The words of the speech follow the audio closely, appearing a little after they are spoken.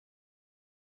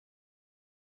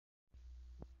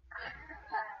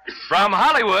From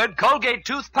Hollywood, Colgate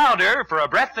Tooth Powder for a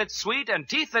breath that's sweet and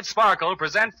teeth that sparkle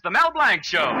presents the Mel Blanc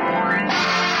Show.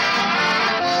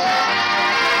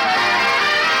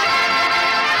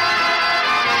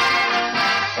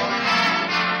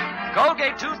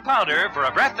 Colgate Tooth Powder for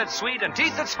a breath that's sweet and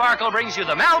teeth that sparkle brings you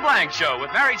the Mel Blanc Show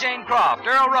with Mary Jane Croft,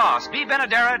 Earle Ross, B.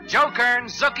 Benaderet, Joe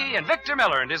Kearns, Zookie, and Victor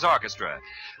Miller and his orchestra.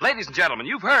 Ladies and gentlemen,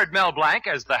 you've heard Mel Blanc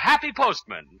as the Happy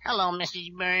Postman. Hello,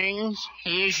 Mrs. Burns.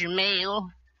 Here's your mail.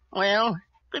 Well,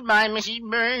 goodbye, Mrs.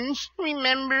 Burns.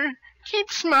 Remember,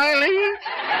 keep smiling.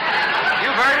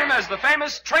 You've heard him as the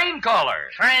famous train caller.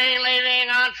 Train leaving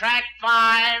on track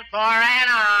 5 for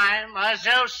Anaheim,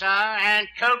 Azusa, and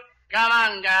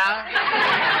Cucamonga.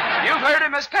 You've heard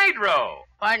him as Pedro.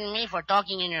 Pardon me for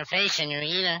talking in your face,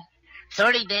 senorita.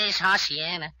 30 days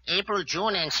hacienda, April,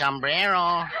 June, and sombrero.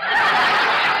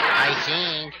 I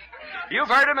think. You've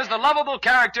heard him as the lovable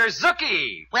character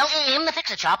Zookie. Well, in the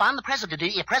fix-it shop, I'm the president, I'm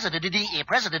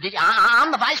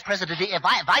the vice president,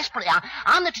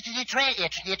 I'm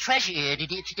the treasurer.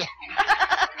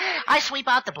 I sweep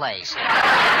out the place.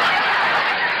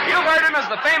 You've heard him as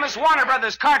the famous Warner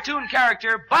Brothers cartoon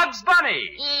character Bugs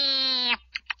Bunny.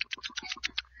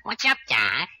 What's up,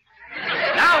 Doc?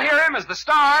 Now hear him as the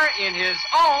star in his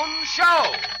own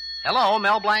show. Hello,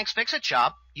 Mel Blanc's Fix-It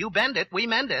Shop. You bend it, we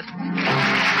mend it.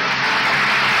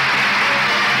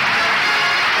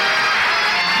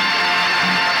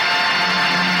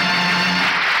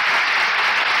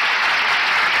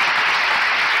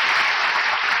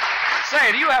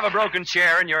 Say, do you have a broken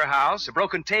chair in your house? A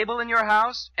broken table in your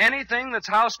house? Anything that's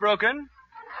housebroken?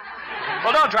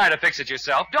 Well, don't try to fix it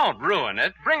yourself. Don't ruin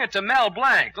it. Bring it to Mel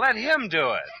Blanc. Let him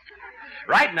do it.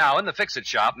 Right now in the Fix-It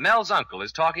Shop, Mel's uncle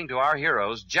is talking to our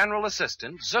hero's general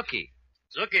assistant, Zookie.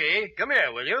 Zookie, come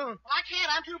here, will you? Well, I can't.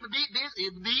 I'm too busy.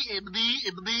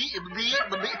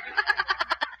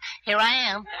 Here I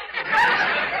am.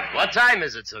 What time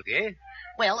is it, Zookie?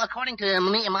 Well, according to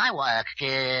me and my work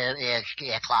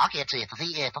clock, it's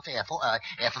I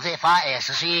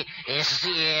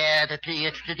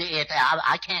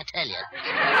can't tell you.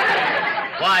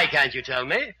 Why can't you tell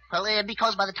me? Well,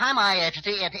 because by the time I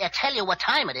tell you what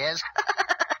time it is,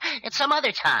 it's some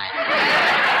other time.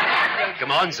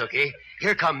 Come on, Zookie.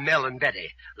 Here come Mel and Betty.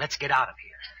 Let's get out of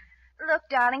here. Look,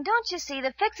 darling, don't you see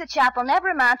the Fix-It Shop will never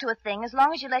amount to a thing as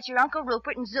long as you let your Uncle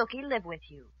Rupert and Zookie live with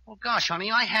you. Well, gosh,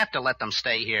 honey, I have to let them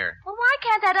stay here. Well, why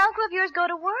can't that uncle of yours go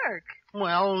to work?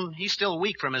 Well, he's still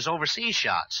weak from his overseas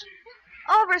shots.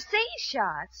 Overseas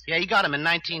shots? Yeah, he got him in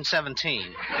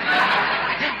 1917.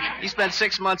 He spent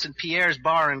 6 months in Pierre's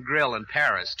Bar and Grill in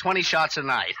Paris. 20 shots a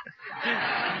night.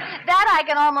 That I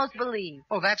can almost believe.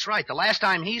 Oh, that's right. The last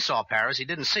time he saw Paris, he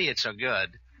didn't see it so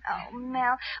good. Oh,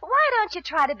 Mel, why don't you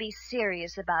try to be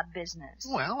serious about business?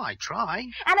 Well, I try.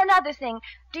 And another thing,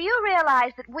 do you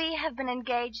realize that we have been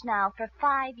engaged now for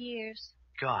 5 years?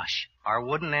 Gosh, our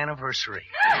wooden anniversary.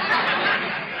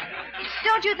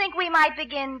 Don't you think we might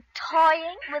begin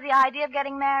toying with the idea of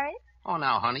getting married? Oh,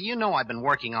 now, honey, you know I've been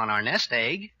working on our nest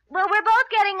egg. Well, we're both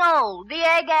getting old, the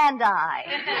egg and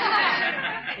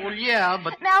I. Well, yeah,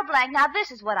 but... Mel Blanc, now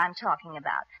this is what I'm talking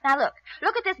about. Now look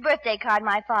at this birthday card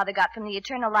my father got from the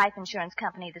Eternal Life Insurance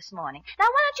Company this morning. Now,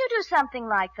 why don't you do something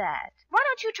like that? Why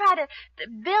don't you try to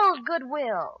build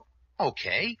goodwill?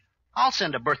 Okay. I'll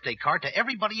send a birthday card to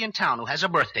everybody in town who has a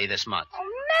birthday this month. Oh,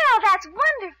 Mel, that's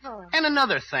wonderful. And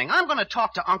another thing, I'm going to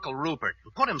talk to Uncle Rupert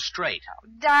and put him straight. Oh,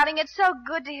 darling, it's so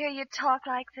good to hear you talk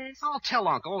like this. I'll tell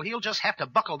Uncle. He'll just have to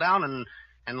buckle down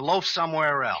and loaf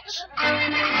somewhere else.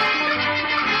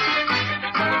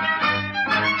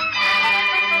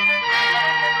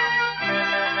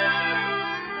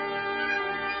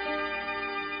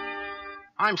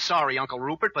 I'm sorry, Uncle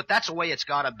Rupert, but that's the way it's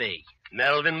got to be.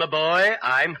 Melvin, my boy,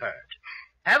 I'm hurt.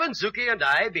 Haven't Zookie and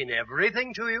I been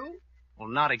everything to you? Well,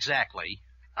 not exactly.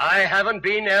 I haven't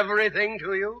been everything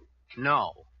to you?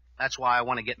 No. That's why I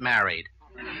want to get married.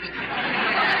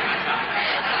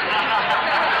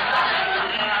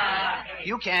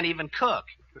 You can't even cook.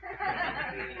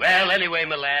 Well, anyway,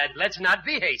 my lad, let's not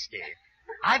be hasty.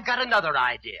 I've got another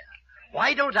idea.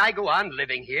 Why don't I go on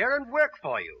living here and work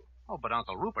for you? Oh, but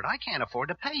Uncle Rupert, I can't afford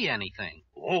to pay you anything.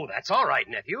 Oh, that's all right,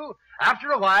 nephew.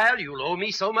 After a while, you'll owe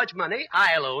me so much money,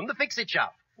 I'll own the Fix-It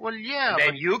Shop. Well, yeah,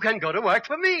 Then you can go to work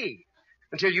for me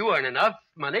until you earn enough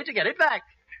money to get it back.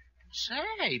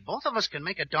 Say, both of us can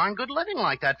make a darn good living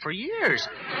like that for years.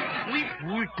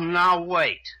 Now,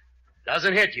 wait.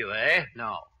 Doesn't hit you, eh?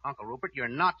 No, Uncle Rupert, you're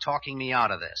not talking me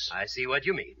out of this. I see what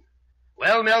you mean.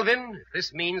 Well, Melvin, if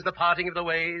this means the parting of the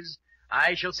ways,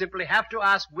 I shall simply have to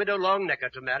ask Widow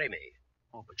Longnecker to marry me.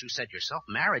 Oh, but you said yourself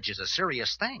marriage is a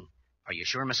serious thing. Are you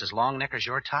sure Mrs. Longnecker's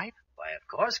your type? Why, of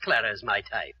course Clara's my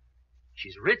type.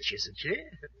 She's rich, isn't she?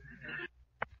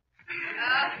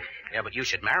 Yeah, but you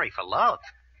should marry for love.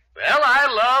 Well, I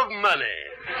love money.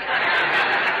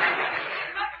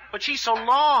 But she's so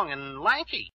long and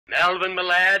lanky. Melvin, my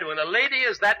lad, when a lady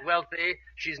is that wealthy,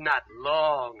 she's not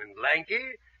long and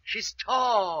lanky. She's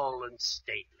tall and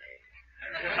stately.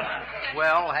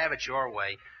 Well, have it your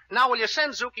way. Now, will you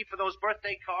send Zuki for those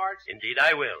birthday cards? Indeed,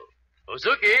 I will. Oh,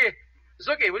 Zuki,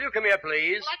 will you come here,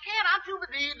 please? Well, I can't. I'm too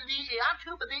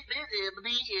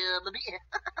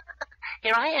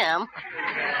Here I am.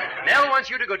 Nell wants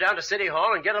you to go down to City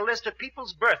Hall and get a list of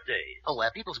people's birthdays. Oh,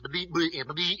 people's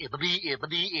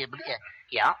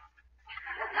yeah.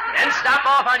 Then stop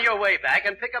off on your way back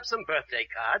and pick up some birthday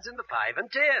cards in the 5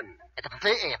 and 10.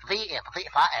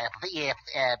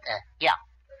 Yeah.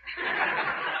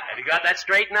 Have you got that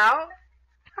straight now?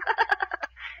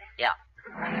 Yeah.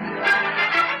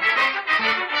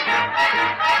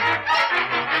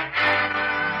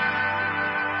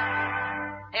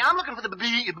 Hey, I'm looking for the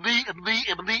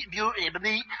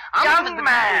Young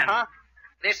man! Huh?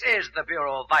 This is the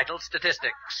Bureau of Vital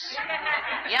Statistics.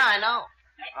 Yeah, I know.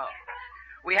 Oh.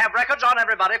 We have records on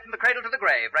everybody from the cradle to the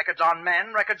grave. Records on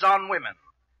men, records on women.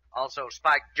 Also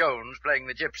Spike Jones playing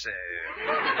the gypsy.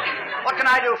 What can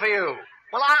I do for you?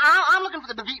 Well, I'm looking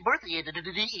for the birthday,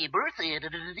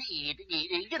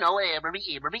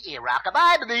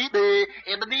 rockabye,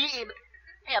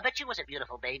 Hey, I bet you was a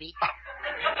beautiful baby.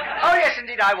 Oh, yes,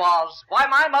 indeed I was. Why,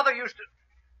 my mother used to...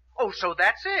 Oh, so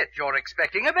that's it. You're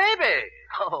expecting a baby.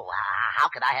 Oh, how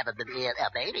could I have a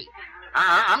baby?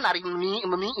 I'm not even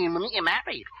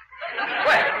married.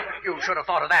 Well, you should have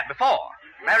thought of that before.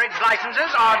 Marriage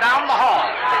licenses are down the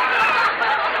hall.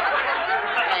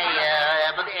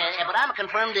 Hey, but I'm a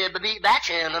confirmed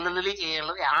bachelor.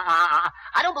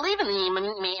 I don't believe in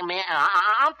the...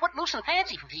 I'm footloose and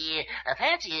fancy.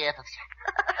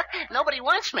 Nobody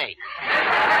wants me.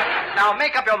 Now,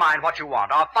 make up your mind what you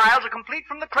want. Our files are complete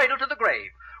from the cradle to the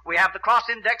grave. We have the cross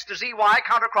index to ZY,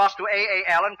 countercross to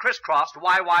AAL, and crisscross to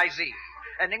YYZ,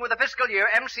 ending with a fiscal year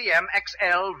MCM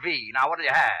XLV. Now, what do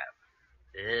you have?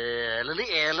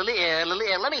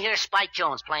 Let me hear Spike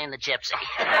Jones playing the gypsy.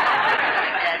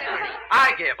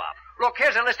 I give up. Look,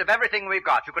 here's a list of everything we've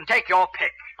got. You can take your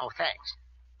pick. Oh, thanks.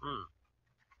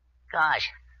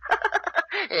 Gosh.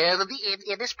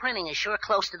 This printing is sure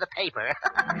close to the paper.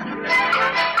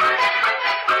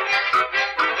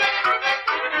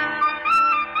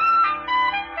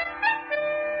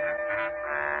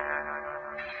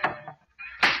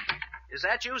 Is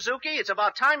that you, Zuki? It's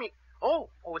about time you... Oh,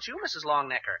 it's you, Mrs.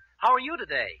 Longnecker. How are you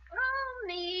today? Oh,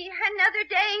 me. Another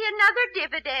day, another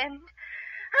dividend.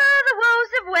 The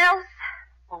woes of wealth.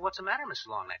 Well, what's the matter, Mrs.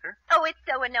 Longnecker? Oh, it's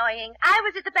so annoying. I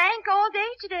was at the bank all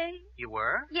day today. You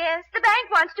were? Yes, the bank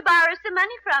wants to borrow some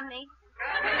money from me.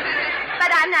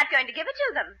 But I'm not going to give it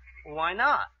to them. Why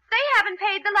not? They haven't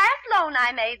paid the last loan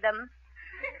I made them.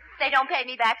 If they don't pay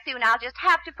me back soon, I'll just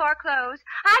have to foreclose.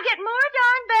 I get more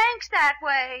darn banks that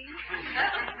way.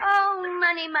 Oh,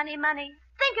 money, money, money.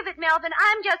 Think of it, Melvin.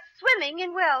 I'm just swimming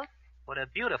in wealth. What a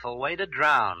beautiful way to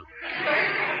drown.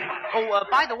 Oh,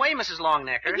 by the way, Mrs.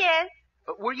 Longnecker. Yes?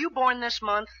 Were you born this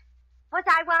month? Was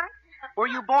I what? Were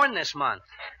you born this month?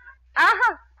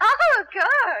 Oh, of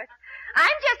course.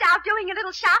 I'm just out doing a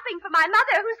little shopping for my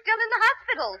mother who's still in the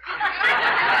hospital.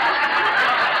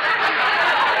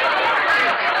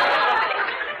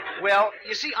 Well,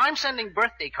 you see, I'm sending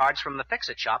birthday cards from the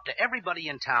Fix-It shop to everybody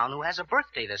in town who has a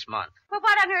birthday this month. Well,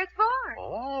 what on earth for?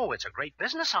 Oh, it's a great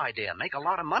business idea. Make a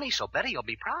lot of money so Betty will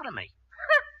be proud of me.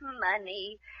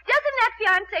 Money. Doesn't that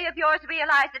fiancé of yours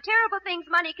realize the terrible things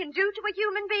money can do to a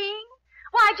human being?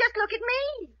 Why, just look at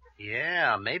me.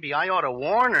 Yeah, maybe I ought to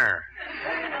warn her.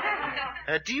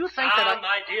 Do you think that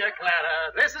my dear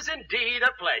Clara, this is indeed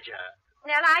a pleasure.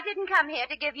 Well, I didn't come here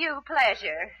to give you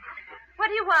pleasure. What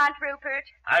do you want, Rupert?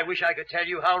 I wish I could tell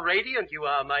you how radiant you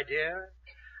are, my dear.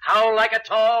 How like a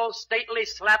tall, stately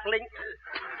sapling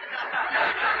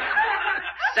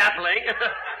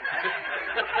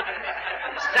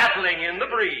in the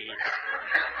breeze.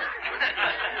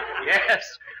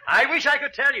 Yes, I wish I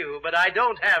could tell you, but I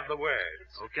don't have the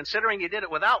words. Well, considering you did it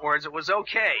without words, it was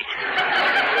okay.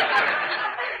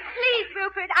 Please,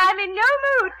 Rupert, I'm in no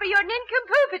mood for your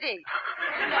nincompoopity.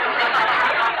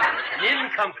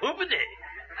 Nincompoopity?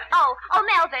 Oh,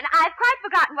 Melvin, I've quite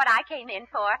forgotten what I came in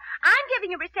for. I'm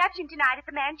giving a reception tonight at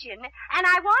the mansion, and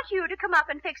I want you to come up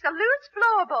and fix a loose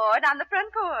floorboard on the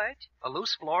front porch. A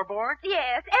loose floorboard?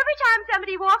 Yes. Every time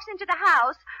somebody walks into the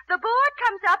house, the board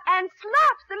comes up and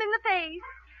slaps them in the face.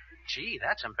 Gee,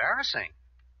 that's embarrassing.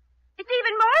 It's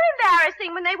even more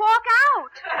embarrassing when they walk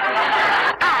out.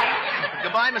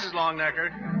 Goodbye, Mrs.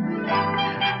 Longnecker.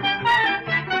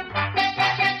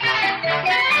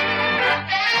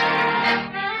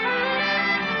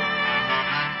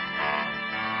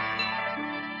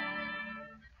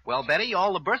 Well, Betty,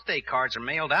 all the birthday cards are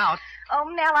mailed out. Oh,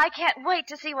 Mel, I can't wait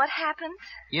to see what happens.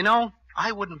 You know,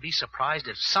 I wouldn't be surprised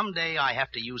if someday I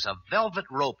have to use a velvet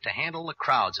rope to handle the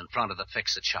crowds in front of the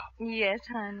Fix-It shop. Yes,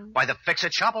 honey. Why, the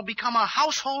Fix-It shop will become a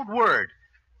household word.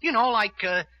 You know, like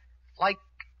Drano.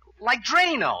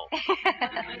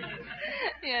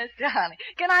 Yes, darling.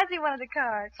 Can I see one of the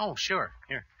cards? Oh, sure.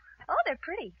 Here. Oh, they're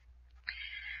pretty.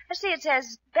 Let's see, it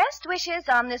says, best wishes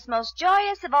on this most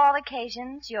joyous of all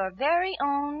occasions, your very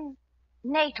own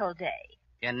natal day.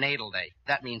 Yeah, natal day.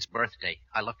 That means birthday.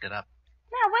 I looked it up.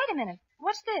 Now, wait a minute.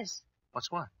 What's this?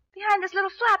 What's what? Behind this little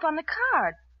flap on the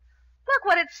card. Look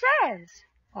what it says.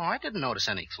 Oh, I didn't notice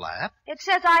any flap. It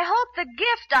says, I hope the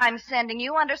gift I'm sending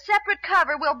you under separate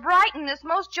cover will brighten this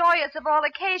most joyous of all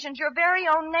occasions, your very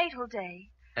own natal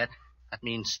day. That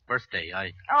means birthday.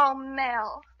 Oh,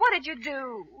 Mel, what did you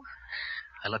do?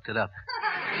 I looked it up.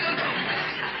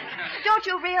 Don't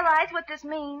you realize what this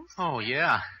means? Oh,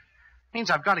 yeah.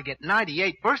 Means I've got to get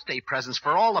 98 birthday presents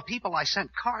for all the people I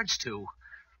sent cards to.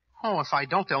 Oh, if I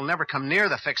don't, they'll never come near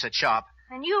the Fix-It shop.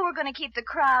 And you were going to keep the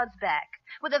crowds back,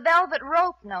 with a velvet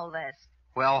rope, no less.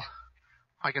 Well,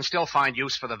 I can still find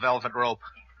use for the velvet rope.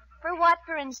 For what,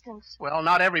 for instance? Well,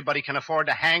 not everybody can afford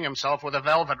to hang himself with a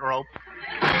velvet rope.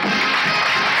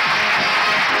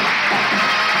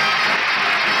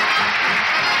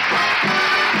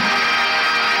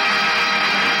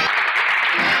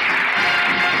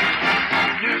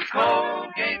 Use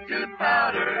Colgate Tooth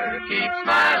Powder, keep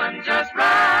smiling just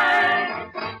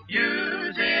right.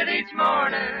 Use it each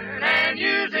morning and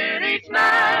use it each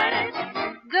night.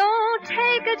 Don't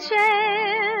take a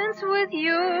chance with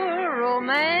your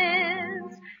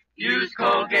romance. Use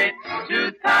Colgate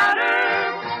Tooth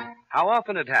Powder. How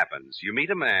often it happens, you meet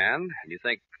a man and you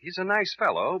think he's a nice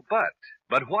fellow, but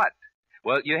what?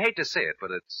 Well, you hate to say it,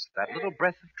 but it's that little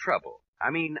breath of trouble.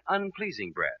 I mean,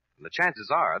 unpleasing breath. And the chances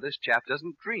are this chap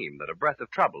doesn't dream that a breath of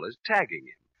trouble is tagging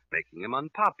him, making him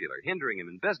unpopular, hindering him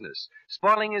in business,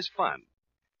 spoiling his fun.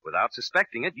 Without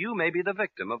suspecting it, you may be the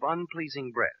victim of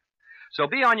unpleasing breath. So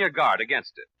be on your guard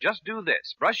against it. Just do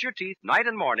this. Brush your teeth night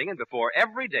and morning and before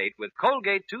every date with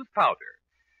Colgate Tooth Powder.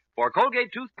 For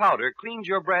Colgate Tooth Powder cleans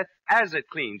your breath as it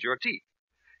cleans your teeth.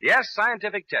 Yes,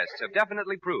 scientific tests have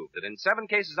definitely proved that in 7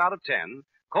 cases out of 10,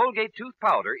 Colgate Tooth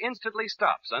Powder instantly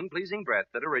stops unpleasing breath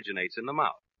that originates in the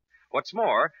mouth. What's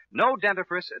more, no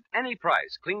dentifrice at any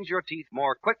price cleans your teeth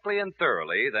more quickly and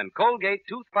thoroughly than Colgate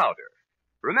Tooth Powder.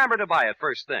 Remember to buy it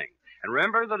first thing. And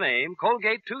remember the name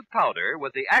Colgate Tooth Powder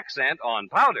with the accent on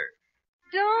powder.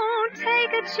 Don't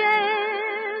take a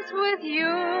chance with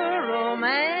your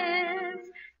romance.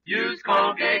 Use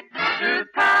Colgate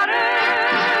Tooth Powder.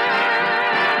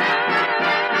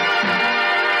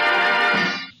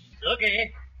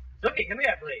 Looky, come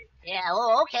here, please. Yeah,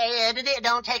 oh, okay.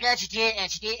 Don't take a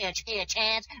chance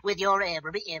with your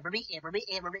every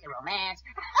romance.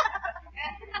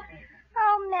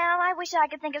 Oh, Mel, I wish I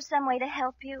could think of some way to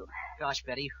help you. Gosh,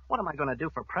 Betty, what am I going to do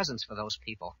for presents for those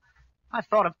people? I've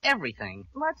thought of everything.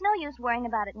 Well, it's no use worrying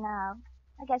about it now.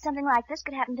 I guess something like this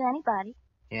could happen to anybody.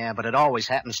 Yeah, but it always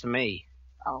happens to me.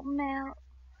 Oh, Mel.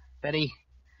 Betty,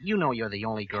 you know you're the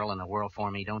only girl in the world for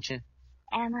me, don't you?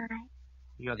 Am I?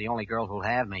 You're the only girl who'll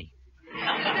have me.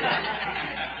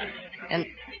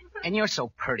 And you're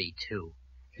so pretty, too.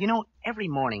 You know, every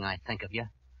morning I think of you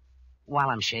while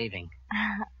I'm shaving.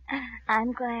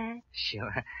 I'm glad.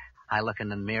 Sure. I look in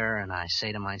the mirror and I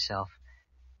say to myself,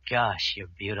 gosh, you're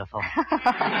beautiful.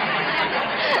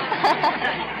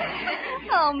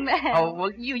 Oh, Mel. Oh,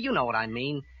 well, you know what I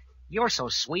mean. You're so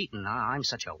sweet and I'm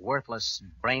such a worthless,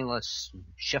 brainless,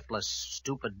 shiftless,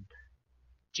 stupid...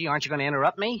 Gee, aren't you going to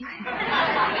interrupt me?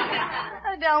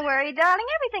 Oh, don't worry, darling.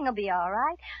 Everything will be all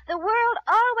right. The world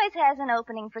always has an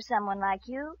opening for someone like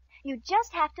you. You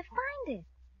just have to find it.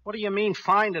 What do you mean,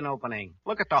 find an opening?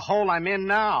 Look at the hole I'm in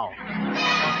now.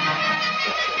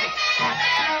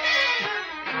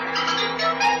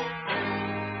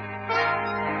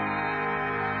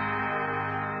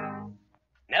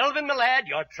 Melvin, my lad,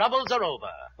 your troubles are over.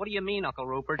 What do you mean, Uncle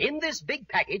Rupert? In this big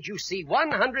package, you see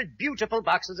 100 beautiful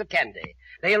boxes of candy.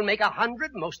 They'll make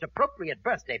 100 most appropriate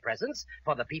birthday presents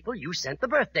for the people you sent the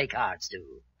birthday cards to.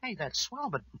 Hey, that's swell,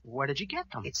 but where did you get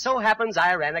them? It so happens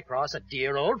I ran across a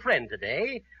dear old friend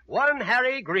today, one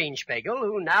Harry Greenspiegel,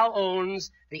 who now owns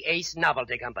the Ace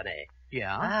Novelty Company.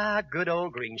 Yeah? Ah, good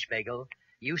old Greenspiegel.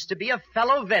 Used to be a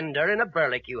fellow vendor in a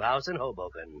barbecue house in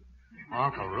Hoboken.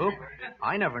 Uncle Rupert,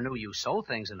 I never knew you sold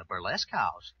things in the burlesque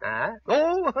house. Huh?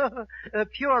 Oh,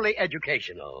 purely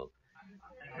educational.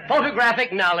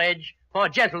 Photographic knowledge for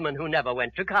gentlemen who never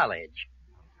went to college.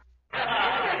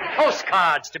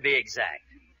 Postcards, to be exact.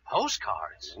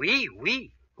 Postcards? Oui,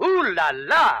 oui. Ooh la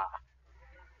la.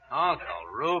 Uncle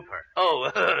Rupert. Oh,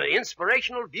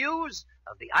 inspirational views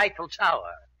of the Eiffel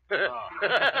Tower.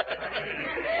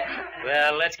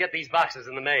 Well, let's get these boxes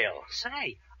in the mail.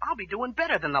 Say, I'll be doing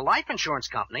better than the life insurance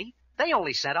company. They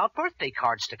only sent out birthday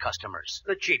cards to customers.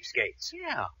 The cheapskates.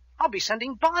 Yeah, I'll be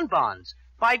sending bonbons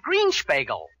by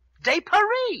Greenspiegel. De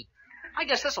Paris. I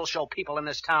guess this'll show people in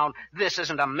this town this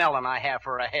isn't a melon I have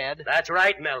for a head. That's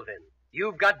right, Melvin.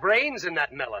 You've got brains in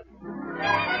that melon.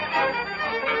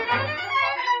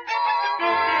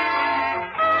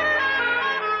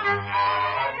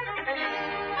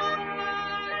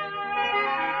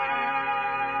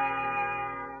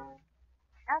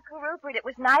 Uncle Rupert, it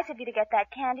was nice of you to get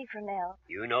that candy for Mel.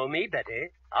 You know me, Betty.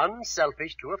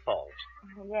 Unselfish to a fault.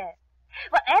 Yes.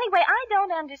 Well, anyway, I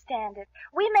don't understand it.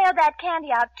 We mailed that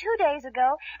candy out 2 days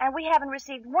ago, and we haven't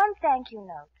received one thank you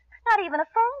note. Not even a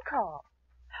phone call.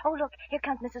 Oh, look, here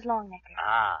comes Mrs. Longnecker.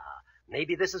 Ah,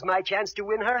 maybe this is my chance to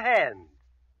win her hand.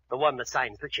 The one that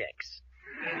signs the checks.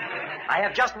 I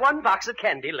have just one box of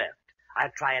candy left.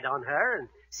 I'll try it on her and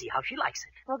see how she likes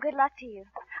it. Well, good luck to you.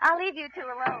 I'll leave you two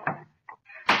alone.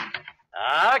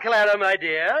 Ah, Clara, my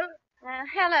dear.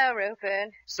 Hello,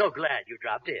 Rupert. So glad you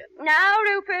dropped in. Now,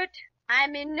 Rupert,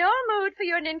 I'm in no mood for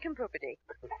your nincompoopity.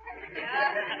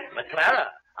 But,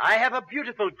 Clara, I have a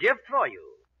beautiful gift for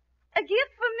you. A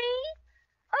gift for me?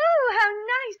 Oh, how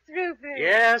nice, Rupert.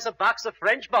 Yes, a box of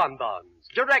French bonbons,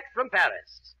 direct from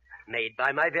Paris. Made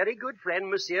by my very good friend,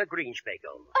 Monsieur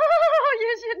Greenspiegel. Oh,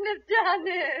 you shouldn't have done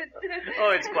it.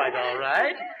 Oh, it's quite all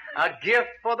right. A gift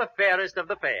for the fairest of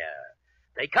the fair.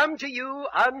 They come to you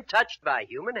untouched by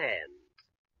human hands.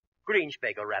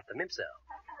 Greenspiegel wrapped them himself.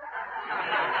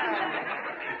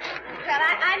 Well,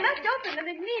 I must open them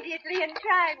immediately and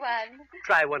try one.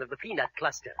 Try one of the peanut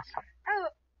clusters. Oh,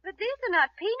 but these are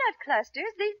not peanut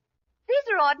clusters. These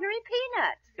are ordinary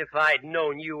peanuts. If I'd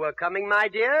known you were coming, my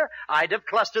dear, I'd have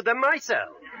clustered them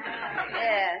myself.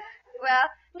 Yes. Well,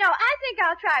 no, I think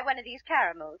I'll try one of these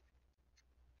caramels.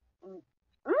 Mmm.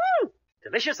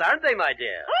 Delicious, aren't they, my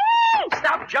dear? Mmm.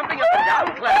 Stop jumping up and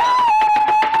down, Clara.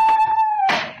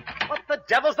 What the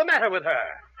devil's the matter with her?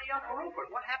 Hey, Uncle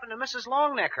Rupert, what happened to Mrs.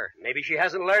 Longnecker? Maybe she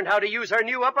hasn't learned how to use her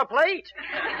new upper plate.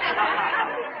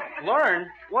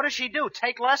 Learn? What does she do,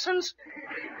 take lessons?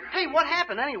 Hey, what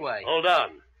happened anyway? Hold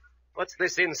on. What's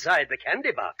this inside the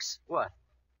candy box? What?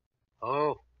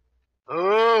 Oh.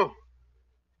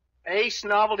 Ace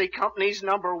Novelty Company's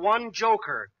 #1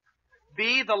 Joker.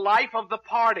 Be the life of the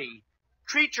party.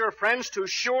 Treat your friends to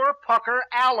Sure Pucker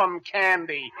alum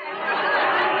candy.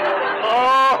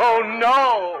 Oh,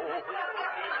 no.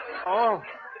 Oh,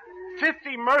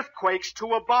 50 mirthquakes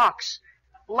to a box.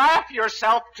 Laugh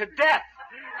yourself to death.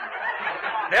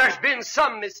 There's been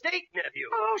some mistake, nephew.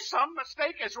 Oh, some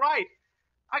mistake is right.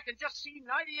 I can just see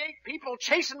 98 people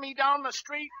chasing me down the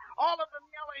street, all of them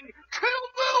yelling, "Kill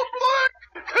Mel Blanc!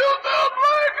 Kill Mel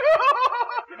Blanc!"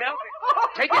 Mel,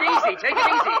 take it easy, take it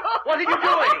easy. What are you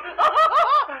doing?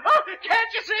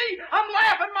 Can't you see? I'm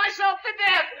laughing myself to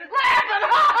death. Laughing!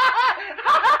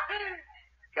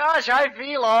 Gosh, I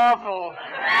feel awful.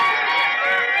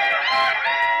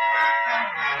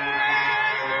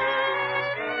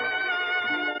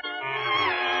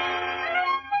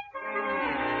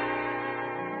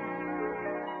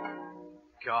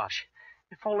 Gosh,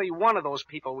 if only one of those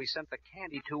people we sent the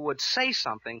candy to would say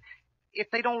something. If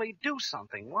they'd only do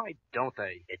something, why don't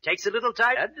they? It takes a little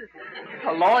time.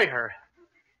 A lawyer.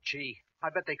 Gee, I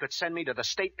bet they could send me to the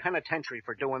state penitentiary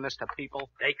for doing this to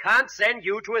people. They can't send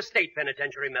you to a state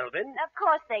penitentiary, Melvin. Of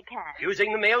course they can.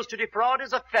 Using the mails to defraud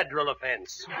is a federal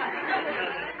offense.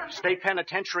 State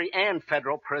penitentiary and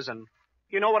federal prison.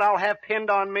 You know what I'll have pinned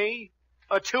on me?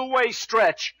 A two-way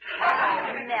stretch.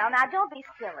 Mel, now don't be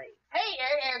silly. Hey,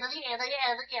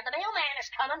 the mailman is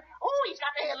coming. Oh, he's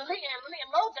got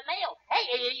loads of mail. Hey,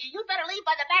 you better leave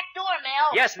by the back door,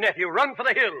 Mel. Yes, nephew, run for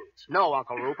the hills. No,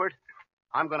 Uncle Rupert.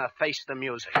 I'm going to face the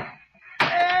music. Well.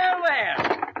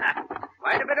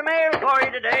 Quite a bit of mail for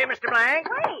you today, Mr. Blank.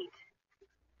 Wait.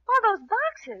 All those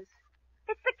boxes.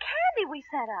 It's the candy we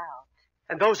sent out.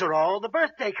 And those are all the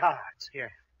birthday cards.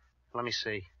 Here, let me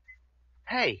see.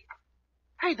 Hey,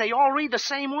 they all read the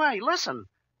same way. Listen.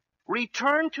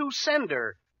 Return to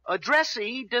sender.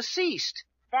 Addressee deceased.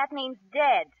 That means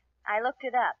dead. I looked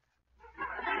it up.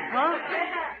 Huh?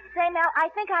 Say, Mel, I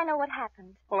think I know what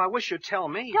happened. Well, I wish you'd tell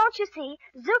me. Don't you see?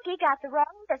 Zuki got the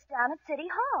wrong list down at City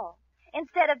Hall.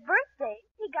 Instead of birthdays,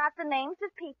 he got the names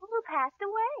of people who passed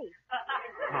away.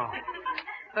 Oh.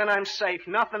 Then I'm safe.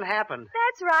 Nothing happened.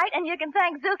 That's right, and you can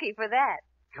thank Zuki for that.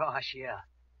 Gosh, yeah.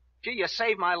 Gee, you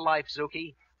saved my life,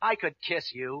 Zuki. I could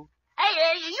kiss you.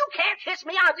 Hey, you can't kiss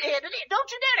me out there.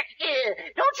 Don't you dare.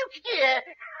 Don't you.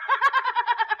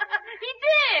 He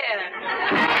did.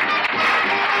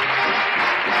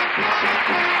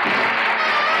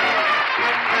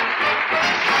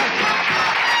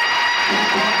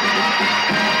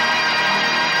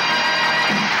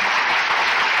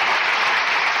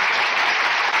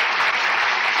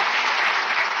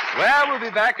 Well, we'll be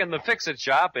back in the Fix-It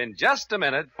shop in just a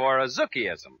minute for a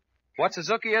Zukiism. What's a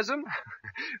Zukiism?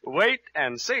 Wait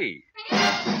and see.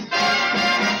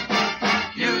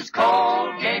 Use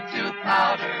Colgate Tooth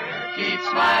Powder. Keep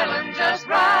smiling just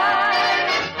right.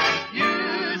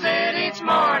 Use it each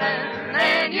morning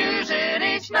and use it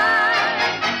each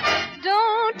night.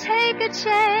 Don't take a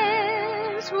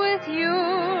chance with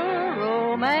your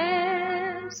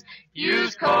romance.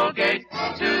 Use Colgate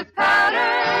Tooth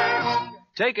Powder.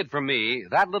 Take it from me,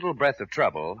 that little breath of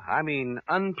trouble, I mean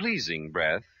unpleasing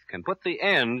breath, can put the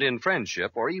end in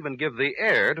friendship or even give the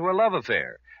heir to a love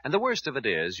affair. And the worst of it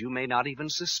is, you may not even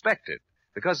suspect it,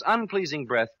 because unpleasing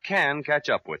breath can catch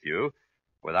up with you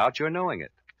without your knowing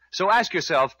it. So ask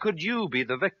yourself, could you be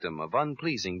the victim of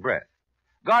unpleasing breath?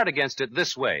 Guard against it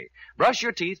this way. Brush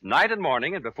your teeth night and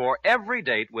morning and before every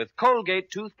date with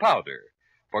Colgate Tooth Powder.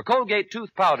 For Colgate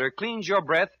Tooth Powder cleans your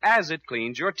breath as it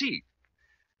cleans your teeth.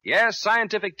 Yes,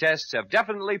 scientific tests have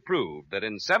definitely proved that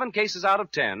in 7 cases out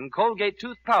of 10, Colgate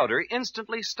Tooth Powder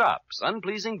instantly stops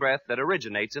unpleasing breath that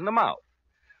originates in the mouth.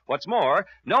 What's more,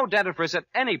 no dentifrice at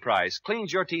any price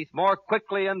cleans your teeth more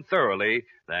quickly and thoroughly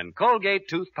than Colgate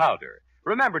Tooth Powder.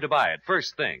 Remember to buy it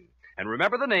first thing. And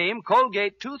remember the name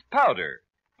Colgate Tooth Powder,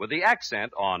 with the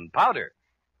accent on powder.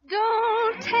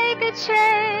 Don't take a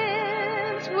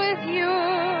chance with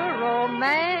your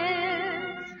romance.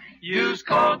 Use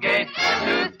Colgate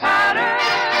Tooth Powder.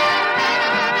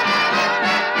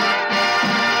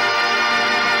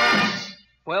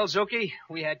 Well, Zuki,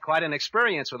 we had quite an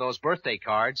experience with those birthday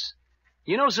cards.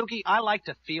 You know, Zuki, I like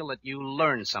to feel that you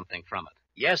learned something from it.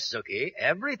 Yes, Zuki,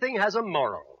 everything has a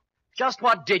moral. Just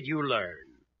what did you learn?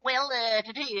 Well,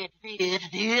 to tell you the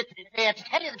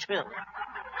truth,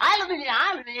 I learned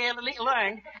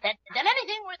that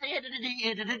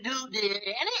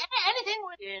anything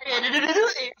worth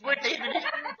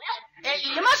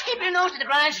you must keep your nose to the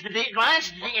grindstone.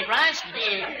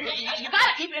 You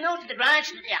gotta keep your nose to the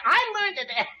grindstone. I learned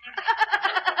that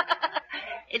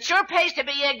it sure pays to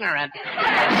be ignorant.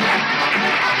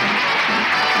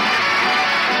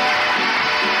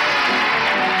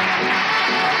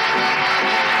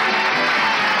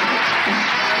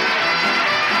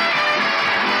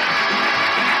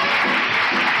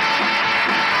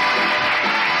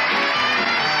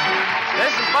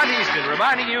 Bud Easton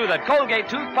reminding you that Colgate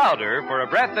Tooth Powder, for a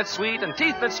breath that's sweet and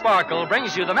teeth that sparkle,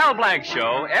 brings you the Mel Blanc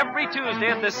Show every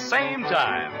Tuesday at this same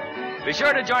time. Be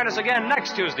sure to join us again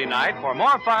next Tuesday night for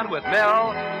more fun with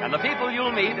Mel and the people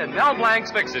you'll meet in Mel Blanc's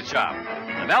Fix-It Shop.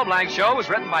 The Mel Blanc Show was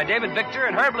written by David Victor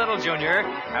and Herb Little, Jr.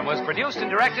 and was produced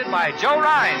and directed by Joe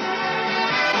Rhine.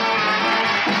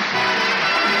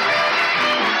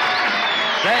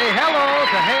 Say hello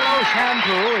to Halo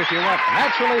Shampoo if you want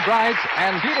naturally bright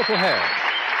and beautiful hair.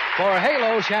 For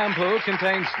Halo Shampoo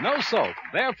contains no soap,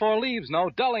 therefore leaves no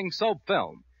dulling soap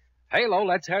film. Halo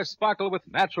lets hair sparkle with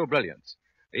natural brilliance.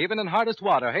 Even in hardest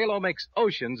water, Halo makes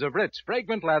oceans of rich,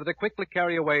 fragrant lather to quickly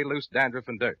carry away loose dandruff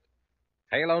and dirt.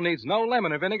 Halo needs no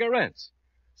lemon or vinegar rinse.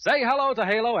 Say hello to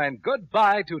Halo and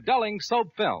goodbye to dulling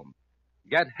soap film.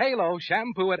 Get Halo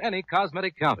Shampoo at any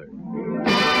cosmetic counter.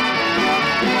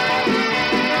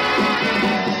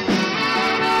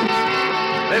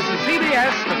 This is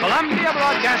CBS, the Columbia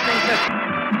Broadcasting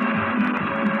System.